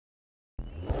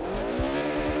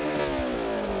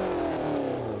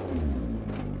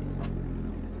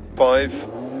5,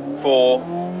 4,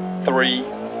 3, 2,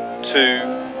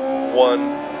 1,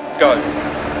 go.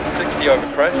 60 over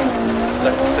crest,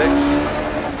 left 6,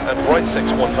 and right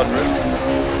 6, 100.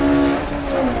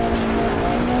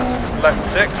 Left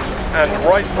 6, and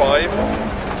right 5,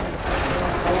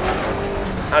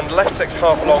 and left 6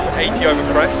 half long, 80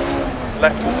 over crest.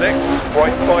 Left 6,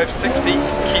 right 5, 60,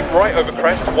 keep right over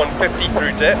crest, 150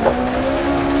 through dip.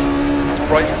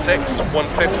 Right 6,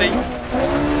 150.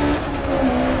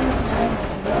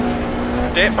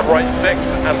 Dip, right 6,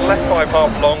 and left 5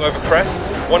 half long over crest,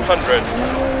 100.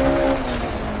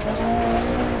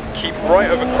 Keep right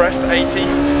over crest, 80.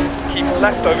 Keep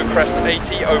left over crest,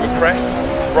 80 over crest.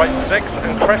 Right 6,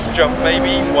 and crest jump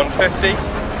maybe, 150.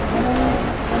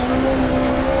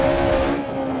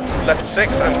 Left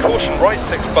 6, and caution right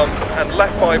 6 bump, and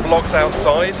left 5 logs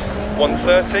outside,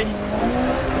 130.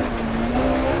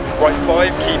 Right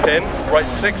 5, keep in, right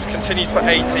 6 continues for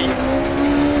 80,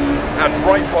 and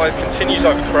right 5 continues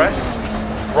over crest,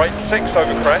 right 6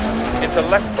 over crest, into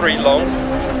left 3 long,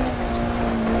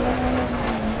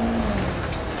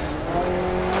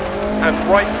 and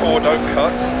right 4 don't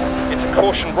cut, into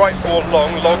caution right 4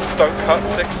 long, logs don't cut,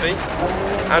 60,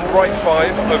 and right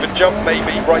 5 over jump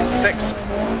maybe, right 6,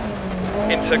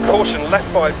 into caution left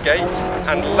 5 gate,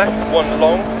 and left 1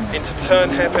 long, into turn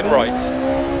hairpin right.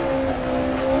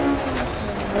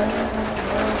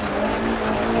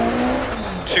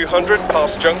 200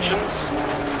 past junctions.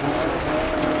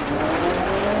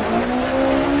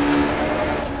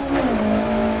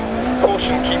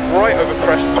 Caution, keep right over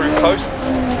crest through posts.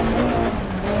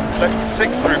 Left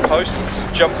 6 through posts,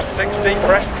 jump 60,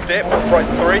 crest, dip, right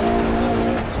 3.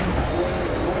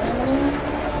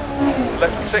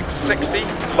 Left 6, 60,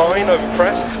 line over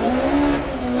crest.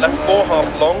 Left 4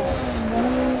 half long.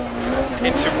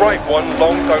 Into right 1,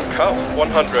 long, don't cut,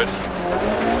 100.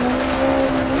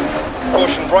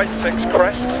 Caution right 6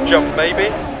 crest, jump maybe,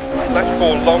 left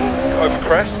 4 long over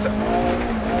crest,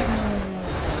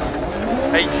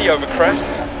 80 over crest,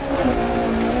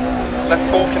 left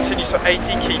 4 continues for 80,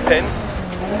 keep in,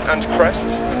 and crest,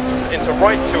 into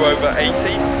right 2 over 80,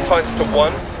 tightens to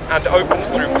 1, and opens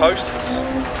through posts,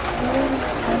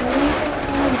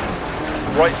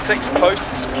 right 6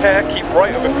 posts, care, keep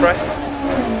right over crest,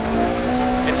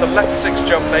 into left 6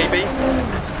 jump maybe,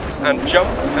 and jump,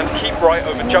 and keep right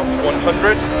over jump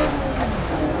 100,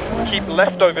 keep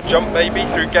left over jump maybe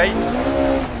through gate,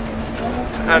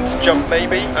 and jump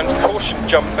maybe, and caution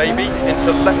jump maybe,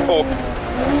 into left 4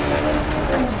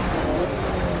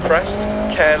 crest,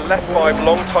 care left 5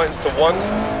 long tightens to 1,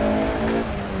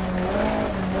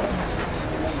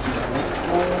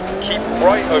 keep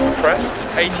right over crest,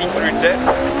 80 through dip,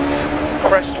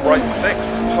 crest right 6,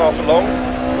 half long,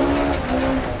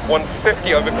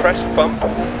 150 over crest bump,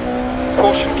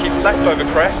 caution keep left over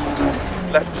crest,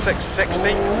 left 6,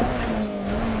 60,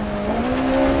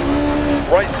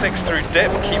 right 6 through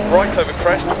dip, keep right over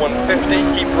crest,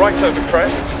 150, keep right over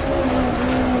crest,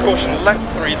 caution left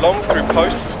 3 long through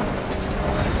posts,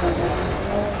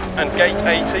 and gate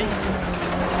 80,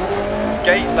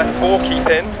 gate left 4, keep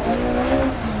in,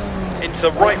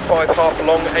 into right 5 half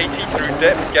long, 80 through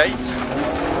dip, gate,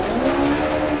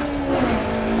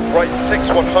 right 6,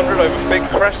 100 over big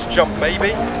crest, jump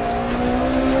maybe,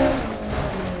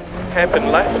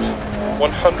 hairpin left,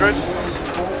 100,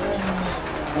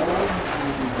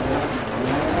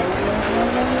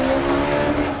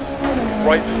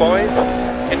 right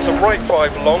 5, into right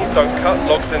 5 long, don't cut,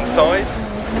 logs inside,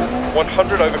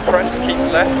 100 over crest, keep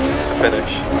left to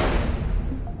finish.